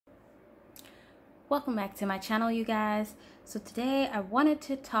Welcome back to my channel, you guys. So today I wanted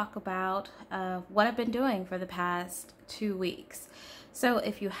to talk about what I've been doing for the past 2 weeks. So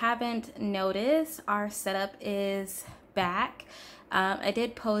if you haven't noticed, our setup is back. I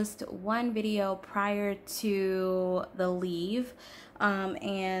did post one video prior to the leave,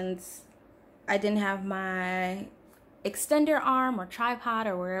 and I didn't have my extender arm or tripod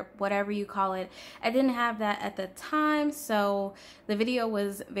or whatever you call it. I didn't have that at the time, so the video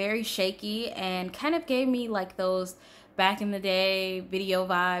was very shaky and kind of gave me like those back in the day video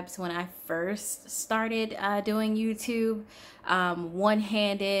vibes when I first started doing YouTube,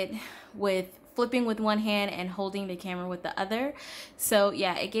 one-handed, with flipping with one hand and holding the camera with the other. So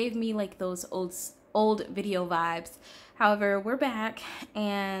yeah, it gave me like those old video vibes. However, we're back,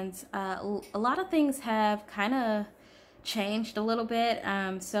 and a lot of things have kind of changed a little bit,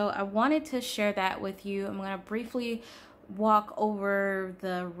 so I wanted to share that with you. I'm going to briefly walk over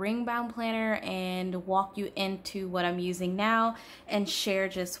the ring bound planner and walk you into what I'm using now, and share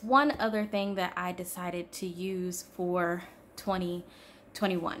just one other thing that I decided to use for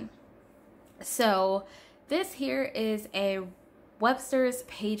 2021. So this here is a Webster's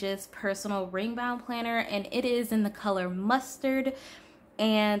Pages personal ring bound planner, and it is in the color mustard.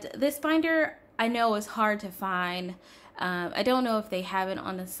 And this binder I know is hard to find. I don't know if they have it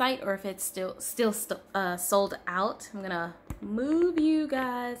on the site or if it's still sold out. I'm gonna move you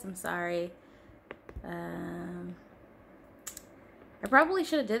guys. I'm sorry. I probably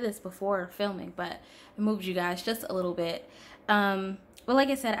should have did this before filming, but I moved you guys just a little bit. But like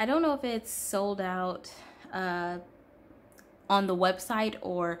I said, I don't know if it's sold out on the website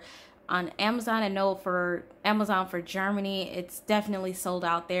or on Amazon. I know for Amazon for Germany, it's definitely sold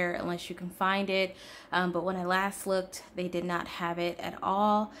out there unless you can find it. But when I last looked, they did not have it at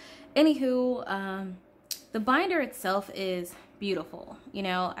all. Anywho, the binder itself is beautiful. You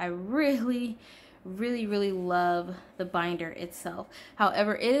know, I really love the binder itself.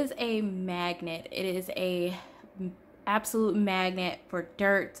 However, it is a magnet. It is a absolute magnet for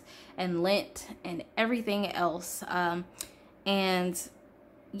dirt and lint and everything else. And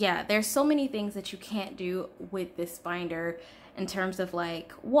yeah, there's so many things that you can't do with this binder in terms of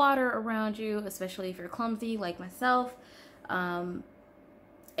like water around you, especially if you're clumsy like myself. And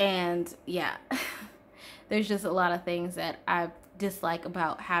yeah, there's just a lot of things that I dislike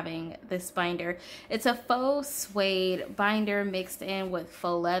about having this binder. It's a faux suede binder mixed in with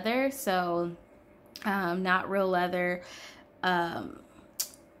faux leather, so not real leather.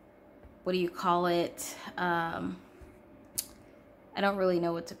 What do you call it? I don't really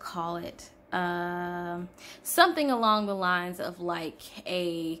know what to call it. Something along the lines of like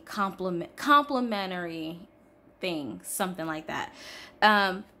a complimentary thing, something like that.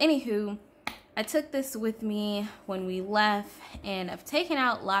 Anywho, I took this with me when we left, and I've taken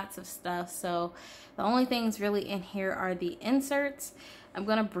out lots of stuff, so the only things really in here are the inserts. I'm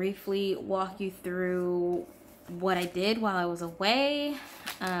gonna briefly walk you through what I did while I was away.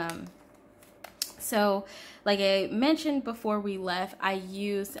 So like I mentioned before we left, I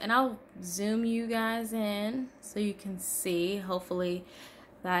used, and I'll zoom you guys in so you can see, hopefully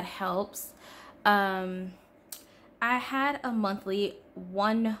that helps. I had a monthly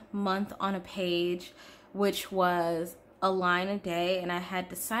 1 month on a page, which was a line a day, and I had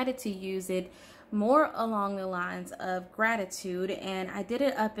decided to use it more along the lines of gratitude, and I did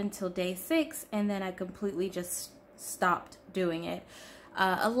it up until day 6, and then I completely just stopped doing it.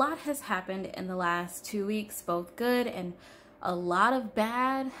 A lot has happened in the last 2 weeks, both good and a lot of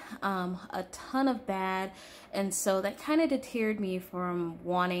bad, a ton of bad, and so that kind of deterred me from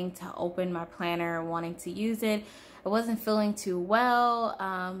wanting to open my planner, wanting to use it. I wasn't feeling too well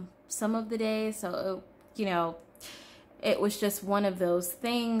some of the days, so you know, it was just one of those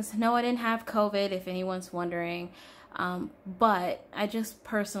things. No, I didn't have COVID, if anyone's wondering, but I just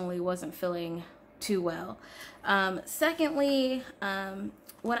personally wasn't feeling too well. Secondly,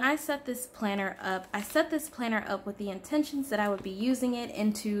 when I set this planner up, I set this planner up with the intentions that I would be using it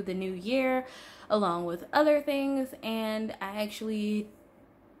into the new year along with other things, and I actually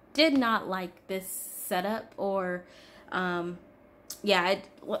did not like this setup, or yeah,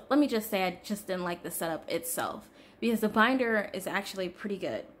 let me just say I just didn't like the setup itself, because the binder is actually pretty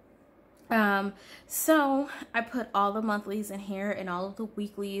good. So I put all the monthlies in here and all of the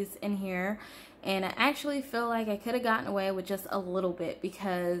weeklies in here, and I actually feel like I could have gotten away with just a little bit,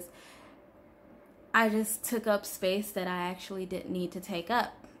 because I just took up space that I actually didn't need to take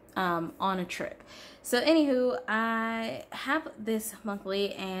up on a trip. So anywho, I have this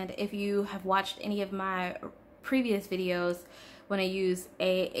monthly, and if you have watched any of my previous videos when I use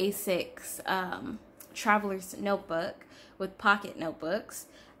a A6 traveler's notebook with pocket notebooks,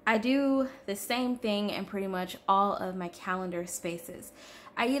 I do the same thing in pretty much all of my calendar spaces.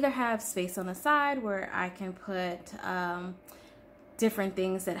 I either have space on the side where I can put different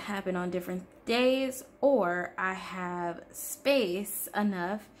things that happen on different days, or I have space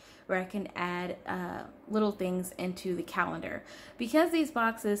enough where I can add little things into the calendar. Because these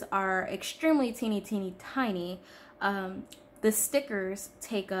boxes are extremely teeny tiny, the stickers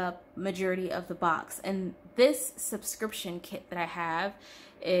take up majority of the box, and this subscription kit that I have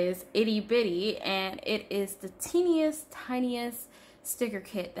is itty bitty, and it is the tiniest sticker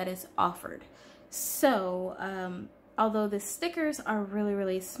kit that is offered. So although the stickers are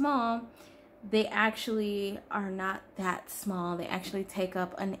really small, they actually are not that small. They actually take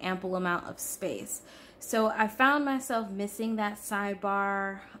up an ample amount of space. So I found myself missing that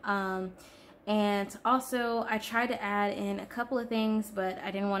sidebar. And also I tried to add in a couple of things, but I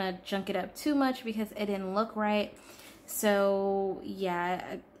didn't want to junk it up too much because it didn't look right. So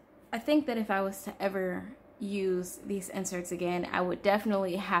yeah, I think that if I was to ever use these inserts again, I would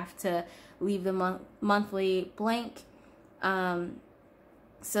definitely have to leave the monthly blank,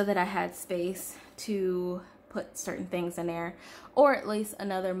 so that I had space to put certain things in there, or at least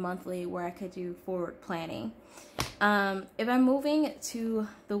another monthly where I could do forward planning. If I'm moving to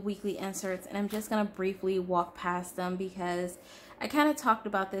the weekly inserts, and I'm just gonna briefly walk past them because I kind of talked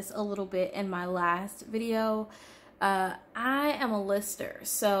about this a little bit in my last video. I am a lister,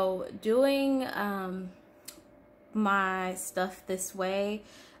 so doing my stuff this way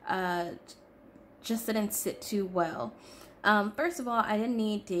just didn't sit too well. First of all, I didn't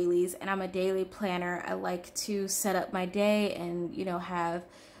need dailies, and I'm a daily planner. I like to set up my day and, you know, have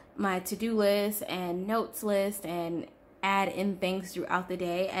my to-do list and notes list and add in things throughout the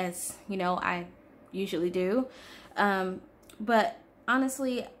day, as you know I usually do. But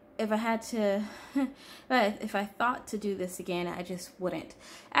honestly, if I had to, if I thought to do this again, I just wouldn't.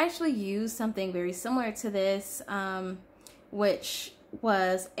 I actually used something very similar to this, which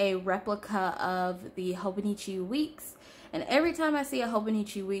was a replica of the Hobonichi Weeks. And every time I see a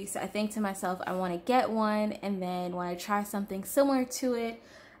Hobonichi Weeks, I think to myself, I want to get one. And then when I try something similar to it,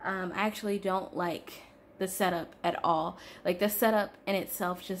 I actually don't like the setup at all. Like, the setup in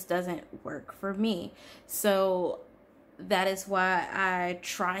itself just doesn't work for me. So that is why I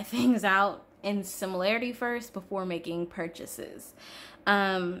try things out in similarity first before making purchases.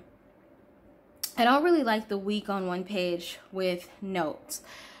 I don't really like the week on one page with notes.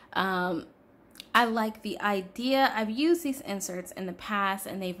 I like the idea. I've used these inserts in the past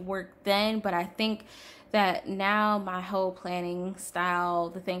and they've worked then, but I think that now my whole planning style,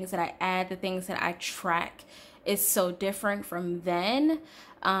 the things that I add, the things that I track is so different from then,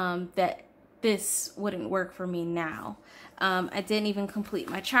 that this wouldn't work for me now. I didn't even complete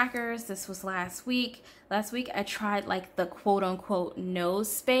my trackers. This was last week. Last week I tried like the quote unquote no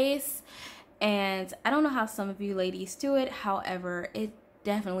space, and I don't know how some of you ladies do it. However, it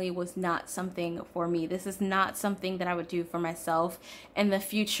definitely was not something for me. This is not something that I would do for myself in the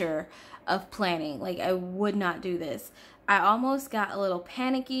future of planning. Like, I would not do this. I almost got a little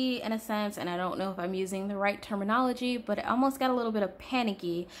panicky in a sense, and I don't know if I'm using the right terminology, but I almost got a little bit of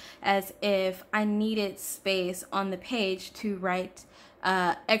panicky, as if I needed space on the page to write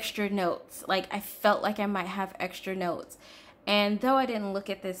extra notes. Like, I felt like I might have extra notes. And though I didn't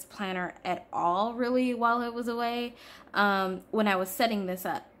look at this planner at all really while it was away, when I was setting this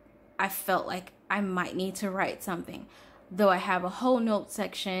up, I felt like I might need to write something. Though I have a whole note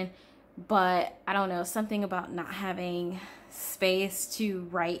section, but I don't know, something about not having space to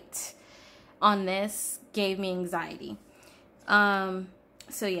write on this gave me anxiety.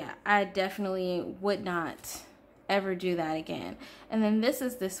 So yeah, I definitely would not ever do that again. And then this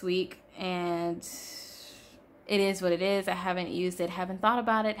is this week, and it is what it is. I haven't used it, haven't thought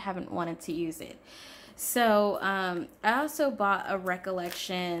about it, haven't wanted to use it. So I also bought a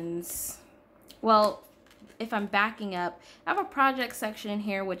recollections, well, if I'm backing up, I have a project section in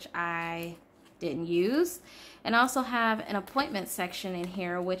here which I didn't use, and also have an appointment section in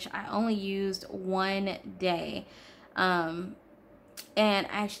here which I only used one day. And I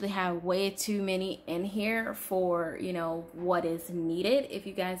actually have way too many in here for, you know, what is needed. If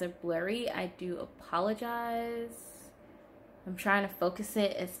you guys are blurry, I do apologize. I'm trying to focus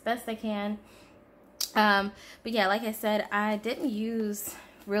it as best I can. But yeah, like I said, I didn't use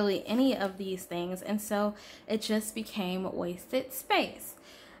really any of these things, and so it just became wasted space.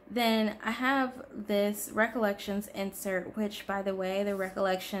 Then I have this recollections insert, which, by the way, the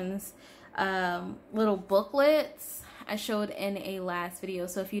recollections little booklets I showed in a last video,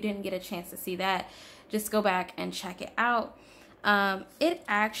 so if you didn't get a chance to see that, just go back and check it out. It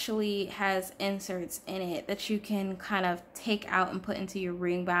actually has inserts in it that you can kind of take out and put into your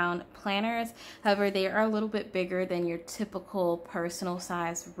ring bound planners. However, they are a little bit bigger than your typical personal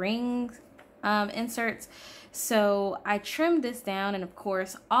size ring inserts. So I trimmed this down, and of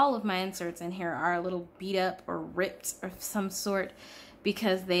course all of my inserts in here are a little beat up or ripped of some sort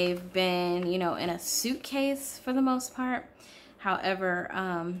because they've been, you know, in a suitcase for the most part. However,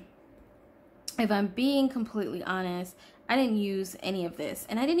 if I'm being completely honest, I didn't use any of this,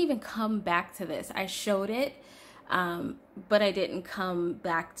 and I didn't even come back to this. I showed it, but I didn't come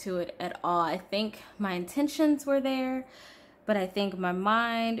back to it at all. I think my intentions were there, but I think my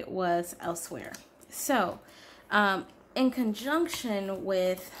mind was elsewhere. So, in conjunction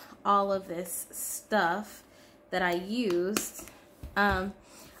with all of this stuff that I used, I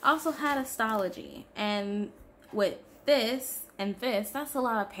also had astrology, and with this and this, that's a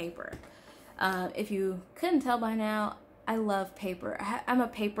lot of paper. If you couldn't tell by now, I love paper. I'm a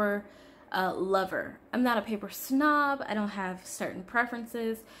paper lover. I'm not a paper snob. I don't have certain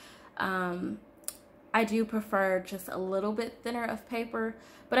preferences. I do prefer just a little bit thinner of paper,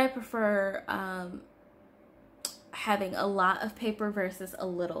 but I prefer having a lot of paper versus a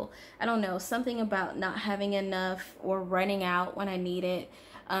little. I don't know, something about not having enough or running out when I need it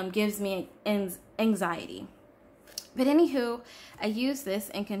gives me anxiety. But anywho, I use this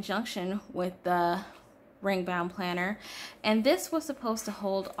in conjunction with the ring bound planner, and this was supposed to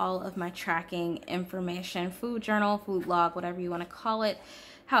hold all of my tracking information, food journal, food log, whatever you want to call it.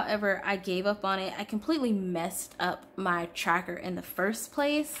 However, I gave up on it. I completely messed up my tracker in the first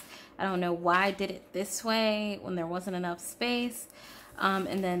place. I don't know why I did it this way when there wasn't enough space.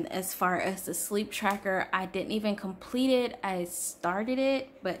 And then as far as the sleep tracker, I didn't even complete it. I started it,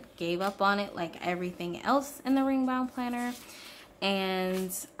 but gave up on it like everything else in the ring bound planner.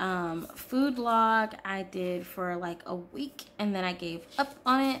 And food log I did for like a week, and then I gave up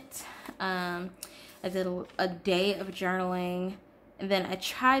on it. I did a day of journaling, and then I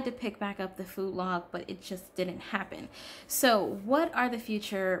tried to pick back up the food log, but it just didn't happen. So what are the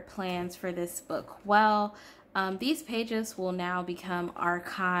future plans for this book? Well, these pages will now become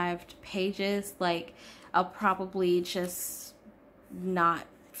archived pages. Like, I'll probably just not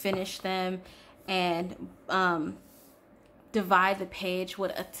finish them and divide the page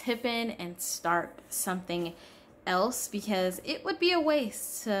with a tip-in and start something else, because it would be a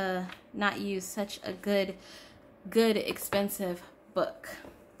waste to not use such a good expensive book.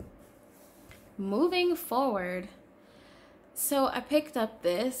 Moving forward, so I picked up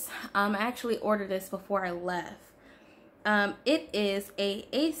this. I actually ordered this before I left. It is a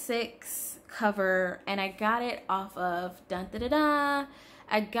A6 cover, and I got it off of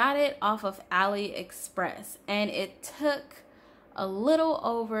I got it off of AliExpress, and it took a little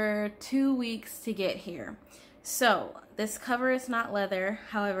over 2 weeks to get here. So this cover is not leather,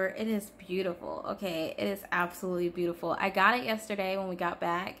 however, it is beautiful. Okay, it is absolutely beautiful. I got it yesterday when we got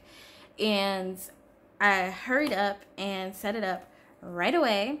back, and I hurried up and set it up right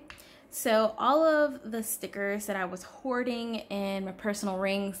away. So all of the stickers that I was hoarding in my personal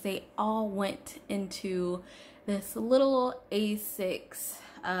rings, they all went into this little A6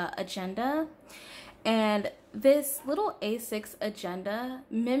 agenda. And this little A6 agenda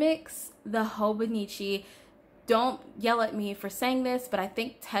mimics the Hobonichi. Don't yell at me for saying this, but I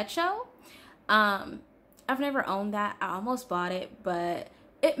think Techo. I've never owned that. I almost bought it, but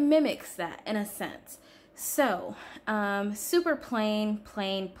it mimics that in a sense. So, super plain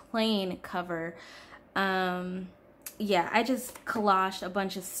cover. Yeah, I just collaged a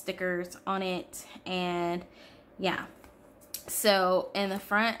bunch of stickers on it, and yeah. So in the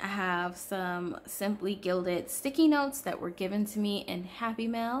front, I have some Simply Gilded sticky notes that were given to me in Happy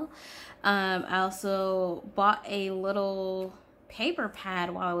Mail. I also bought a little paper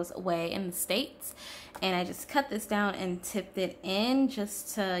pad while I was away in the States, and I just cut this down and tipped it in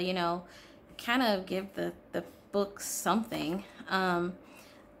just to, you know, kind of give the book something.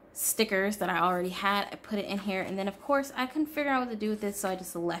 Stickers that I already had, I put it in here, and then of course I couldn't figure out what to do with this, so I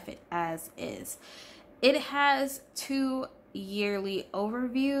just left it as is. It has 2 yearly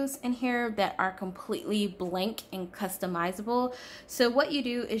overviews in here that are completely blank and customizable. So what you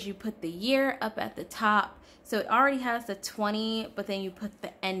do is you put the year up at the top, so it already has the 20, but then you put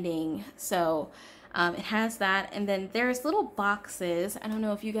the ending. So it has that, and then there's little boxes. I don't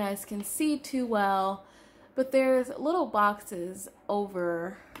know if you guys can see too well, but there's little boxes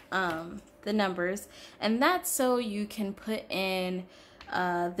over the numbers, and that's so you can put in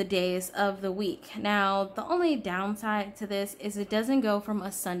the days of the week. Now, the only downside to this is it doesn't go from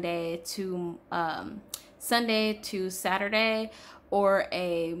a Sunday to Saturday or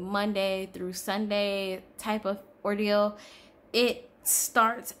a Monday through Sunday type of ordeal. it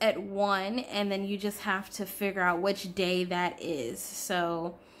starts at 1, and then you just have to figure out which day that is.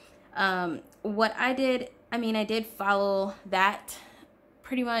 So what I did, I mean, I did follow that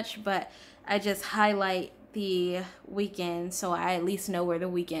pretty much, but I just highlight the weekend so I at least know where the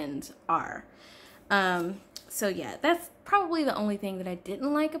weekends are. So yeah, that's probably the only thing that I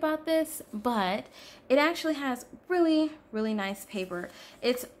didn't like about this, but it actually has really, really nice paper.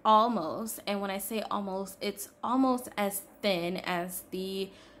 It's almost, and when I say almost, it's almost as thin as the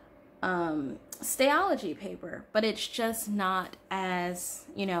Stayology paper, but it's just not as,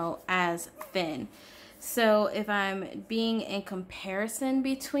 you know, as thin. So if I'm being in comparison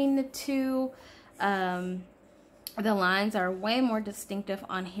between the two, the lines are way more distinctive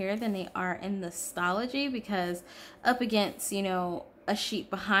on here than they are in the Stayology, because up against, you know, a sheet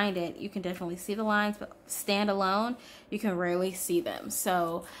behind it, you can definitely see the lines, but stand alone, you can rarely see them.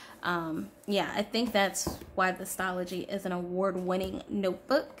 So yeah, I think that's why the Stayology is an award-winning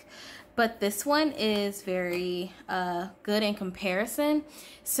notebook. But this one is very good in comparison.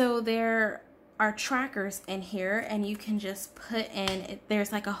 So there are trackers in here, and you can just put in,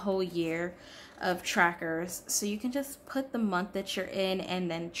 there's like a whole year of trackers, so you can just put the month that you're in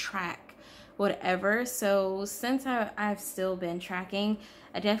and then track whatever. So since I've still been tracking,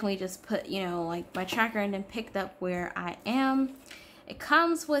 I definitely just put, you know, like my tracker and then picked up where I am. It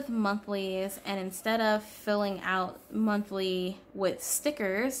comes with monthlies, and instead of filling out monthly with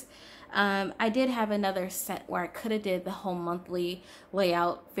stickers, I did have another set where I could have did the whole monthly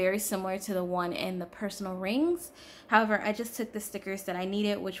layout, very similar to the one in the personal rings. However, I just took the stickers that I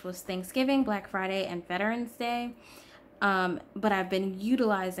needed, which was Thanksgiving, Black Friday, and Veterans Day. But I've been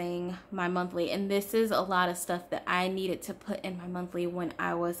utilizing my monthly, and this is a lot of stuff that I needed to put in my monthly when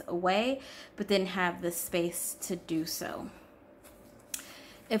I was away, but didn't have the space to do so.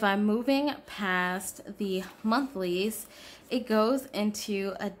 If I'm moving past the monthlies, it goes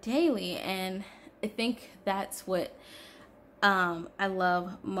into a daily, and I think that's what I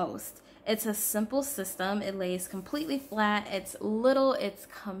love most. It's a simple system. It lays completely flat. It's little, it's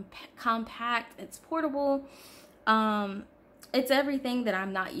compact, it's portable. It's everything that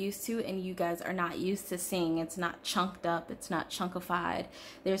I'm not used to and you guys are not used to seeing. It's not chunked up, it's not chunkified.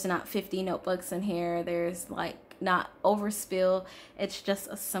 There's not 50 notebooks in here. There's like not overspill. It's just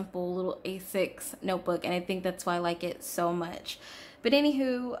a simple little A6 notebook, and I think that's why I like it so much. But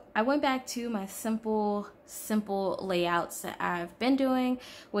anywho, I went back to my simple layouts that I've been doing,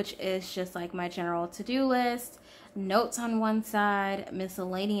 which is just like my general to-do list, notes on one side,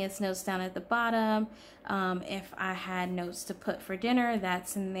 miscellaneous notes down at the bottom. If I had notes to put for dinner,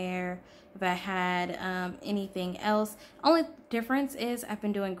 that's in there. If I had anything else, only difference is I've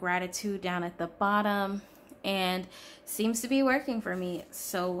been doing gratitude down at the bottom, and seems to be working for me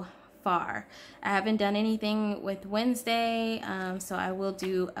so far. I haven't done anything with Wednesday, so I will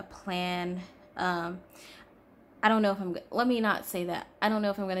do a plan. I don't know if let me not say that. I don't know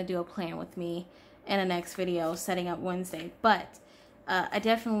if I'm going to do a plan with me in the next video setting up Wednesday, but I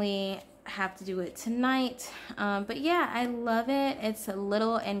definitely have to do it tonight. But yeah, I love it. It's a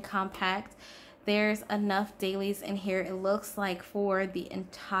little and compact. There's enough dailies in here, it looks like, for the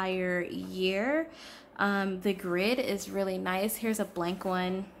entire year. The grid is really nice. Here's a blank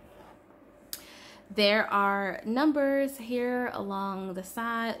one. There are numbers here along the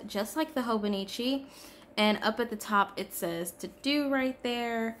side, just like the Hobonichi, and up at the top it says to do right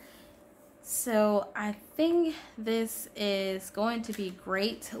there. So I think this is going to be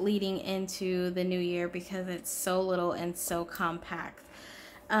great leading into the new year because it's so little and so compact.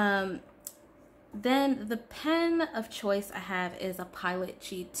 Then the pen of choice I have is a Pilot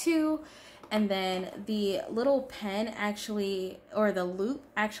G2, and then the little pen actually, or the loop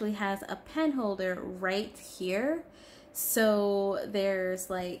actually has a pen holder right here. So there's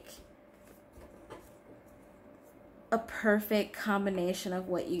like a perfect combination of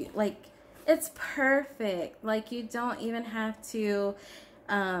what you like. It's perfect. Like, you don't even have to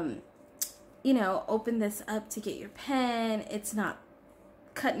you know, open this up to get your pen. It's not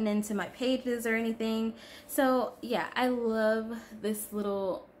cutting into my pages or anything. So yeah, I love this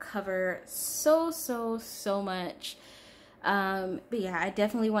little cover so much. But yeah, I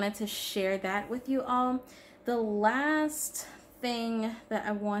definitely wanted to share that with you all. The last thing that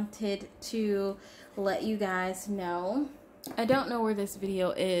I wanted to let you guys know, I don't know where this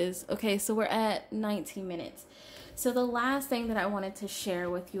video is. Okay, so we're at 19 minutes. So the last thing that I wanted to share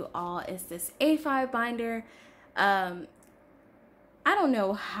with you all is this A5 binder. I don't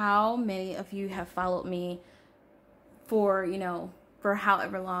know how many of you have followed me for, you know, for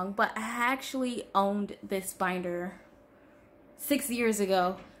however long, but I actually owned this binder 6 years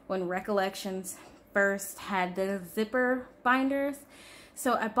ago when Recollections first had the zipper binders.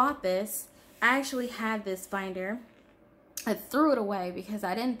 So I bought this. I actually had this binder. I threw it away because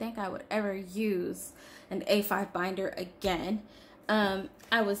I didn't think I would ever use an A5 binder again.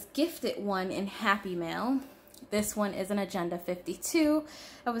 I was gifted one in Happy Mail. This one is an Agenda 52.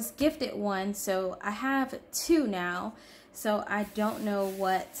 I was gifted one, so I have two now. So I don't know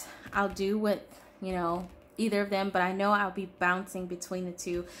what I'll do with, you know, either of them, but I know I'll be bouncing between the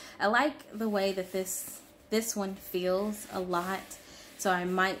two. I like the way that this one feels a lot, so I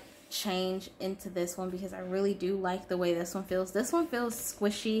might change into this one because I really do like the way this one feels. This one feels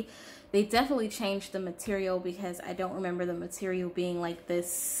squishy. They definitely changed the material because I don't remember the material being like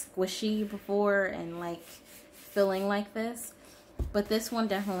this squishy before and like feeling like this, but this one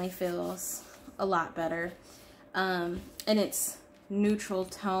definitely feels a lot better. And it's neutral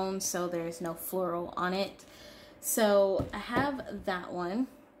tone, so there's no floral on it. So I have that one,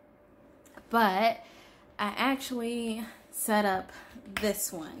 but I actually set up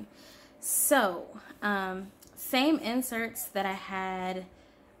this one. So same inserts that I had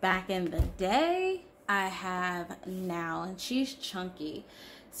back in the day I have now, and she's chunky.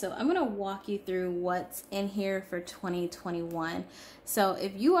 So I'm gonna walk you through what's in here for 2021. So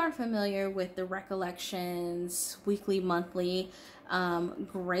if you are familiar with the Recollections weekly, monthly,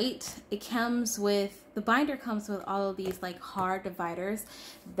 great. It comes with, the binder comes with all of these like hard dividers.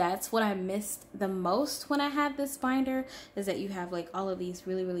 That's what I missed the most when I had this binder, is that you have like all of these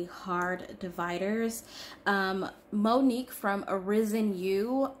really, really hard dividers. Monique from Arisen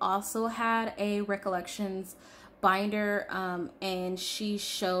You also had a Recollections binder, and she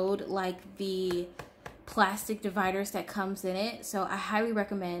showed like the plastic dividers that comes in it. So I highly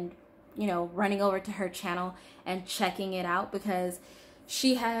recommend, you know, running over to her channel and checking it out because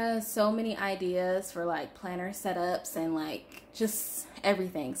she has so many ideas for like planner setups and like just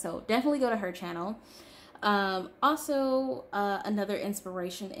everything. So definitely go to her channel. Also, another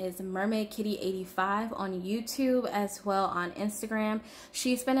inspiration is Mermaid Kitty 85 on YouTube, as well on Instagram.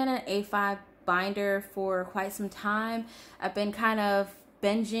 She's been in an A5 binder for quite some time. I've been kind of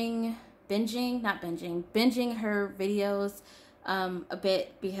binging her videos a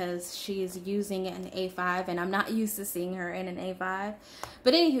bit because she's using an A5 and I'm not used to seeing her in an A5.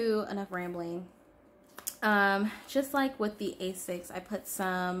 But anywho, enough rambling. Just like with the A6, I put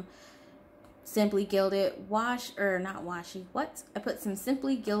some Simply Gilded I put some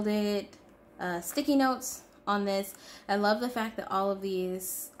Simply Gilded sticky notes on this. I love the fact that all of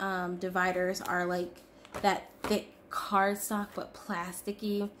these dividers are like that thick cardstock but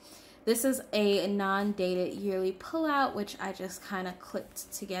plasticky. This is a non-dated yearly pullout, which I just kind of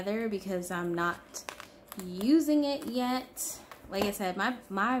clipped together because I'm not using it yet. Like I said,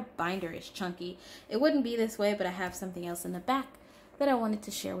 my binder is chunky. It wouldn't be this way, but I have something else in the back that I wanted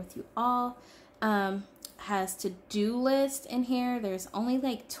to share with you all. Has to-do list in here. There's only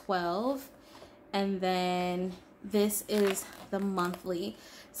like 12. And then this is the monthly.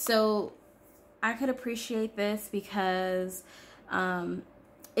 So I could appreciate this because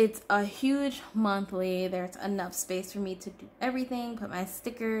it's a huge monthly. There's enough space for me to do everything, put my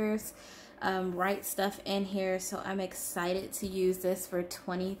stickers, write stuff in here. So I'm excited to use this for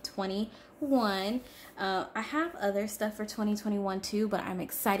 2021. I have other stuff for 2021 too, but I'm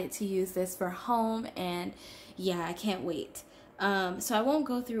excited to use this for home, and yeah, I can't wait. So I won't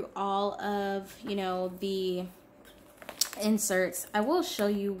go through all of, you know, the inserts. I will show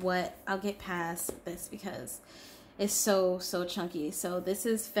you what, I'll get past this because it's so chunky. So this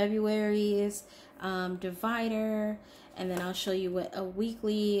is February's divider, and then I'll show you what a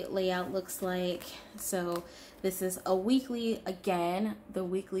weekly layout looks like. So this is a weekly. Again, the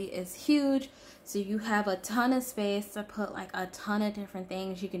weekly is huge, so you have a ton of space to put like a ton of different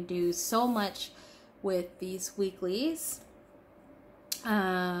things. You can do so much with these weeklies.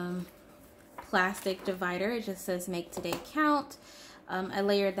 Plastic divider, it just says make today count. I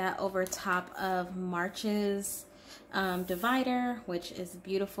layered that over top of March's divider, which is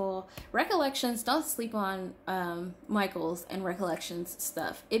beautiful. Recollections, don't sleep on Michael's and Recollections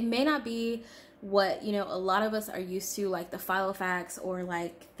stuff. It may not be what, you know, a lot of us are used to, like the Filofax or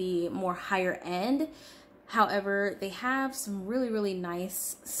like the more higher end. However, they have some really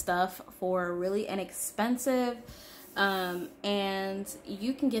nice stuff for really inexpensive, and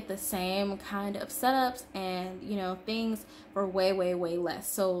you can get the same kind of setups and, you know, things for way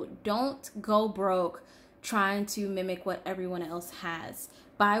less. So don't go broke trying to mimic what everyone else has.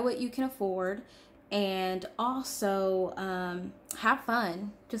 Buy what you can afford, and also have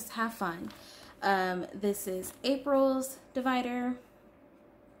fun. Just have fun. This is April's divider.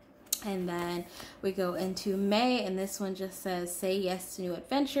 And then we go into May, and this one just says say yes to new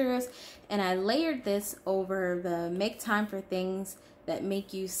adventures. And I layered this over the make time for things that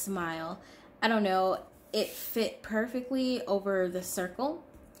make you smile. I don't know, it fit perfectly over the circle.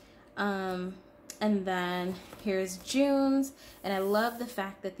 And then here's June's, and I love the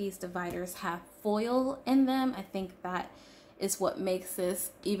fact that these dividers have foil in them. I think that is what makes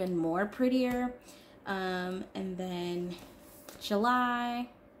this even more prettier. And then July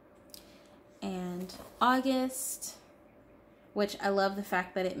and August, which I love the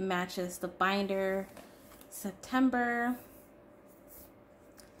fact that it matches the binder. September,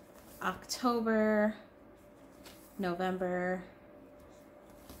 October, November,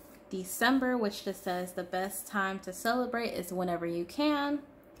 December, which just says the best time to celebrate is whenever you can.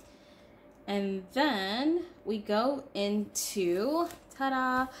 And then we go into,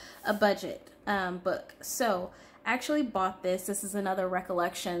 ta-da, a budget book. So I actually bought this. This is another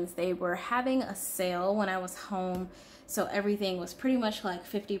Recollections. They were having a sale when I was home, so everything was pretty much like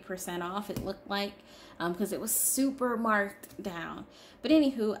 50% off, it looked like, because it was super marked down. But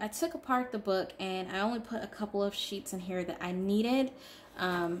anywho, I took apart the book and I only put a couple of sheets in here that I needed.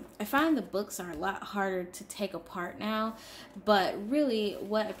 I find the books are a lot harder to take apart now, but really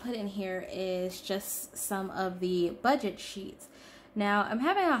what I put in here is just some of the budget sheets. Now, I'm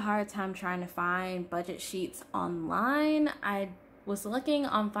having a hard time trying to find budget sheets online. I was looking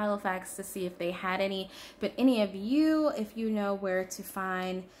on Filofax to see if they had any, but any of you, if you know where to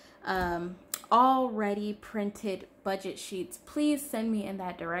find already printed budget sheets, please send me in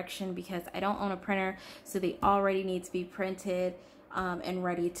that direction, because I don't own a printer, so they already need to be printed and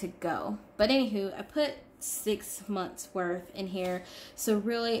ready to go. But anywho, I put 6 months worth in here, so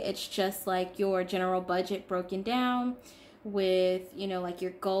really it's just like your general budget broken down with, you know, like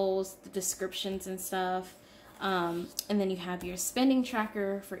your goals, the descriptions and stuff, and then you have your spending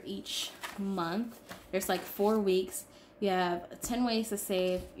tracker for each month. There's like 4 weeks. You have 10 ways to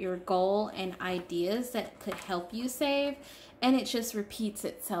save, your goal, and ideas that could help you save, and it just repeats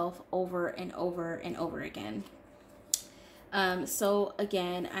itself over and over and over again. So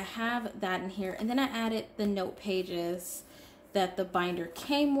again, I have that in here, and then I added the note pages that the binder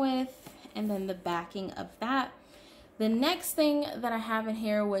came with, and then the backing of that. The next thing that I have in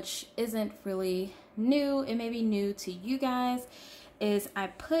here, which isn't really new, it may be new to you guys, is I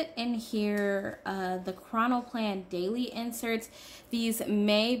put in here the Chronoplan daily inserts. These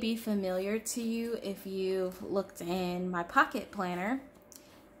may be familiar to you if you've looked in my pocket planner.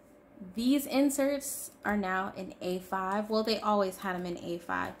 These inserts are now in A5. Well, they always had them in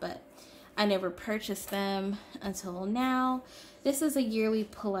A5, but I never purchased them until now. This is a yearly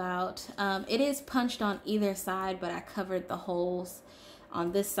pullout. It is punched on either side, but I covered the holes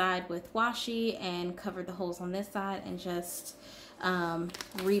on this side with washi and covered the holes on this side and just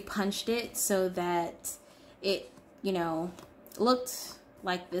repunched it so that it, you know, looked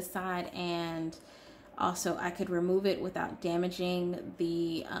like this side, and also I could remove it without damaging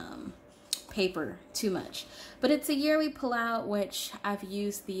the paper too much. But it's a yearly pullout, which I've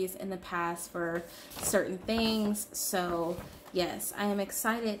used these in the past for certain things, so yes, I am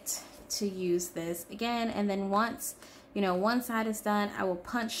excited to use this again. And then once, you know, one side is done, I will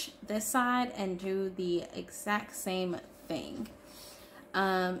punch this side and do the exact same thing.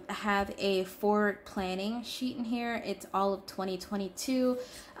 I have a forward planning sheet in here. It's all of 2022.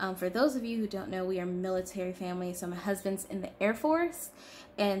 For those of you who don't know, we are military family. So my husband's in the Air Force,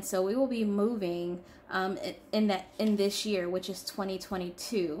 and so we will be moving in this year, which is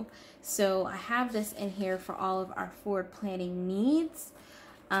 2022. So I have this in here for all of our forward planning needs.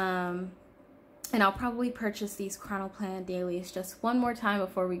 And I'll probably purchase these Chronoplan dailies just one more time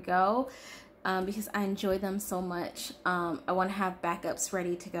before we go. Because I enjoy them so much. I want to have backups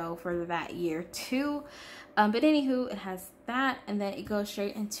ready to go for that year too. But anywho, it has that, and then it goes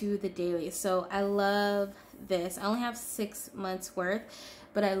straight into the daily. So I love this. I only have 6 months worth,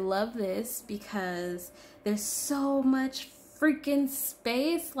 but I love this because there's so much freaking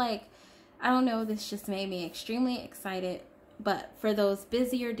space. Like, I don't know, this just made me extremely excited. But for those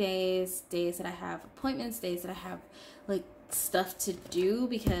busier days, days that I have appointments, days that I have like stuff to do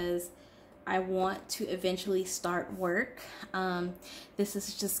because I want to eventually start work, this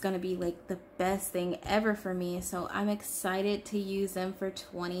is just going to be like the best thing ever for me. So I'm excited to use them for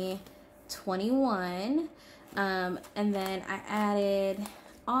 2021. And then I added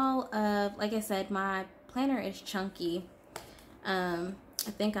all of, like I said, my planner is chunky. I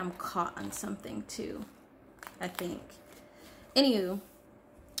think I'm caught on something too, I think. Anywho,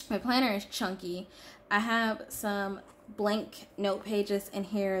 my planner is chunky. I have some blank note pages in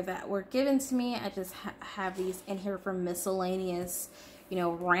here that were given to me. I just have these in here for miscellaneous you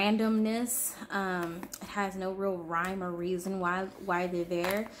know, randomness. It has no real rhyme or reason why they're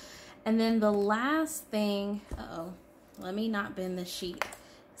there. And then the last thing, let me not bend the sheet.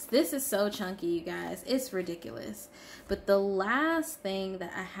 This is so chunky, you guys. It's ridiculous. But the last thing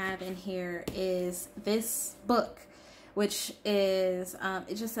that I have in here is this book, which is,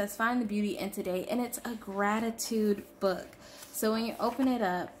 it just says Find the Beauty in Today, and it's a gratitude book. So when you open it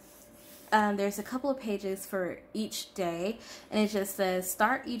up, there's a couple of pages for each day, and it just says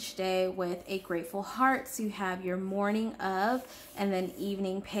start each day with a grateful heart. So you have your morning of and then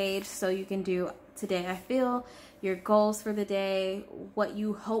evening page, so you can do today I feel, your goals for the day, what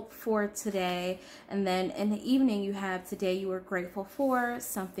you hope for today, and then in the evening you have today you were grateful for,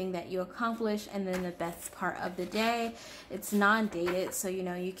 something that you accomplished, and then the best part of the day. It's non-dated, so you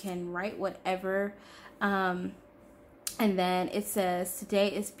know you can write whatever. And then it says today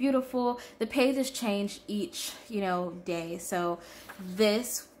is beautiful. The pages change each, you know, day. So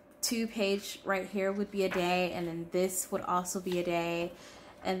this 2-page right here would be a day, and then this would also be a day,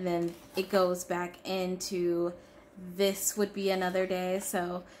 and then it goes back into this would be another day.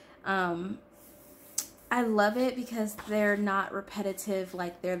 So I love it because they're not repetitive,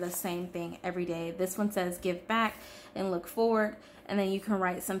 like they're the same thing every day. This one says give back and look forward, and then you can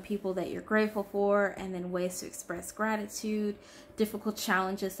write some people that you're grateful for, and then ways to express gratitude, difficult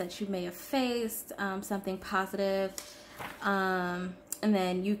challenges that you may have faced, something positive, and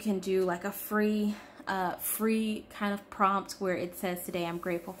then you can do like a free kind of prompt where it says today I'm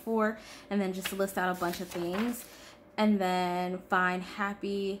grateful for, and then just list out a bunch of things, and then find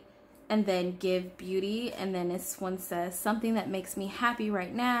happy, and then give beauty. And then this one says something that makes me happy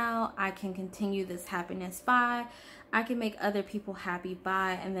right now, I can continue this happiness by, I can make other people happy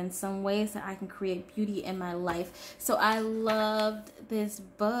by, and then some ways that I can create beauty in my life. So I loved this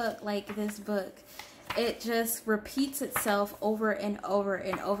book. Like, this book, it just repeats itself over and over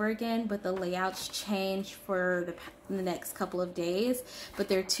and over again, but the layouts change for the next couple of days, but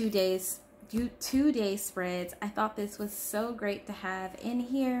they're 2-day spreads. I thought this was so great to have in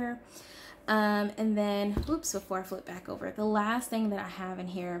here. And then, oops, before I flip back over, the last thing that I have in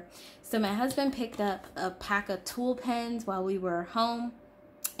here, so my husband picked up a pack of tool pens while we were home,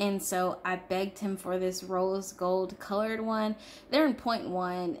 and so I begged him for this rose gold colored one. They're in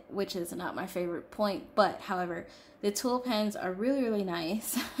 0.1, which is not my favorite point, but however, the tool pens are really, really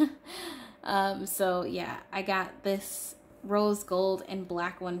nice. So yeah, I got this rose gold and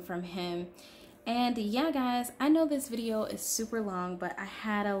black one from him. And yeah, guys, I know this video is super long, but I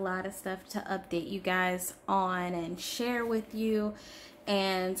had a lot of stuff to update you guys on and share with you,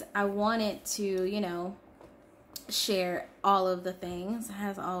 and I wanted to, you know, share all of the things.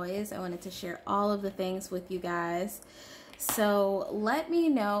 As always, I wanted to share all of the things with you guys. So let me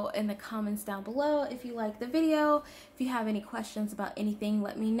know in the comments down below if you like the video. If you have any questions about anything,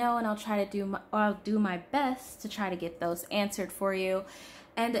 let me know, and I'll try to do my best to try to get those answered for you.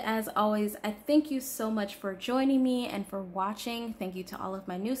 And as always, I thank you so much for joining me and for watching. Thank you to all of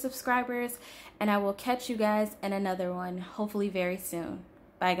my new subscribers, and I will catch you guys in another one, hopefully very soon.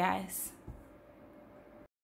 Bye, guys.